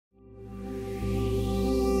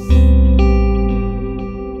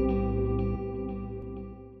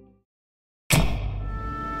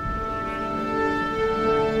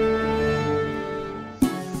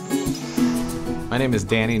name is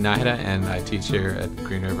Daniel Najera, and I teach here at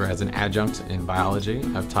Green River as an adjunct in biology.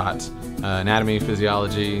 I've taught anatomy,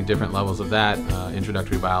 physiology, different levels of that,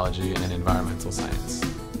 introductory biology, and environmental science.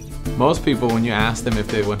 Most people, when you ask them if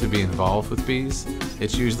they want to be involved with bees,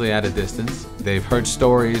 it's usually at a distance. They've heard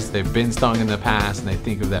stories, they've been stung in the past, and they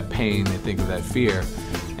think of that pain, they think of that fear.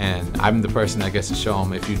 And I'm the person that gets to show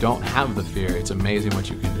them if you don't have the fear, it's amazing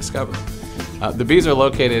what you can discover. The bees are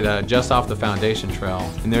located just off the foundation trail,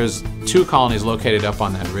 and there's 2 colonies located up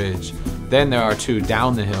on that ridge. Then there are 2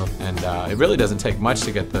 down the hill, and it really doesn't take much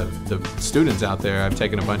to get the students out there. I've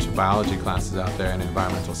taken a bunch of biology classes out there and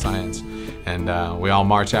environmental science, and we all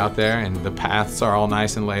march out there, and the paths are all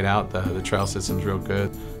nice and laid out. The trail system's real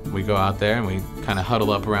good. We go out there and we kind of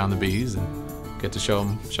huddle up around the bees and get to show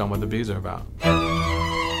them what the bees are about.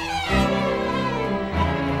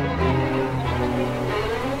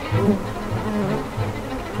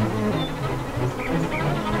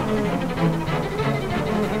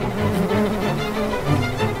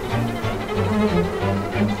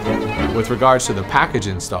 With regards to the package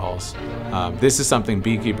installs, this is something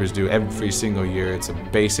beekeepers do every single year. It's a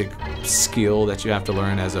basic skill that you have to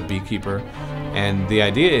learn as a beekeeper. And the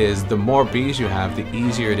idea is the more bees you have, the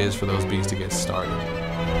easier it is for those bees to get started.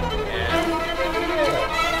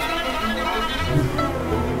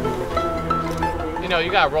 You know,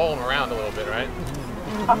 you gotta roll them around a little bit, right?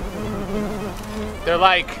 They're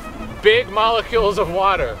like big molecules of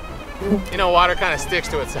water. You know, water kind of sticks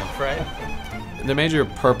to itself, right? The major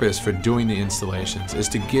purpose for doing the installations is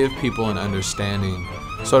to give people an understanding,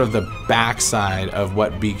 sort of the backside of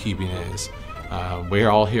what beekeeping is. We're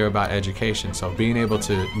all here about education, so being able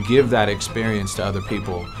to give that experience to other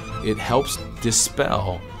people, it helps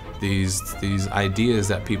dispel these ideas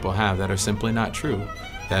that people have that are simply not true.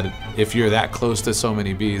 That if you're that close to so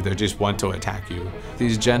many bees, they just want to attack you.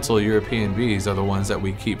 These gentle European bees are the ones that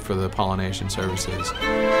we keep for the pollination services.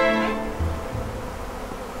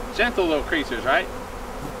 Gentle little creatures, right?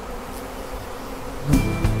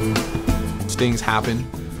 Stings happen.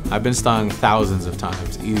 I've been stung thousands of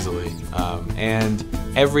times, easily. And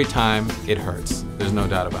every time it hurts. There's no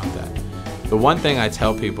doubt about that. The one thing I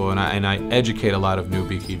tell people, and I educate a lot of new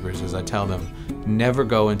beekeepers, is I tell them, never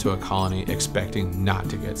go into a colony expecting not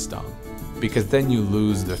to get stung. Because then you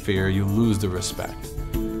lose the fear, you lose the respect.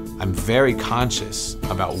 I'm very conscious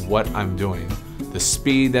about what I'm doing. The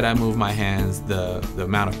speed that I move my hands, the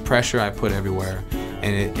amount of pressure I put everywhere,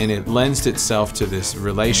 and it lends itself to this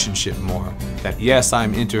relationship more. That yes,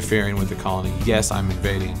 I'm interfering with the colony, yes, I'm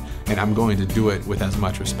invading, and I'm going to do it with as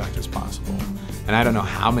much respect as possible. And I don't know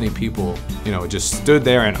how many people, you know, just stood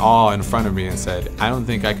there in awe in front of me and said, I don't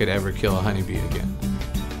think I could ever kill a honeybee again.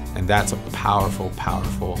 And that's a powerful,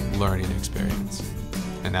 powerful learning experience.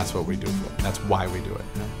 And that's what we do for it. That's why we do it.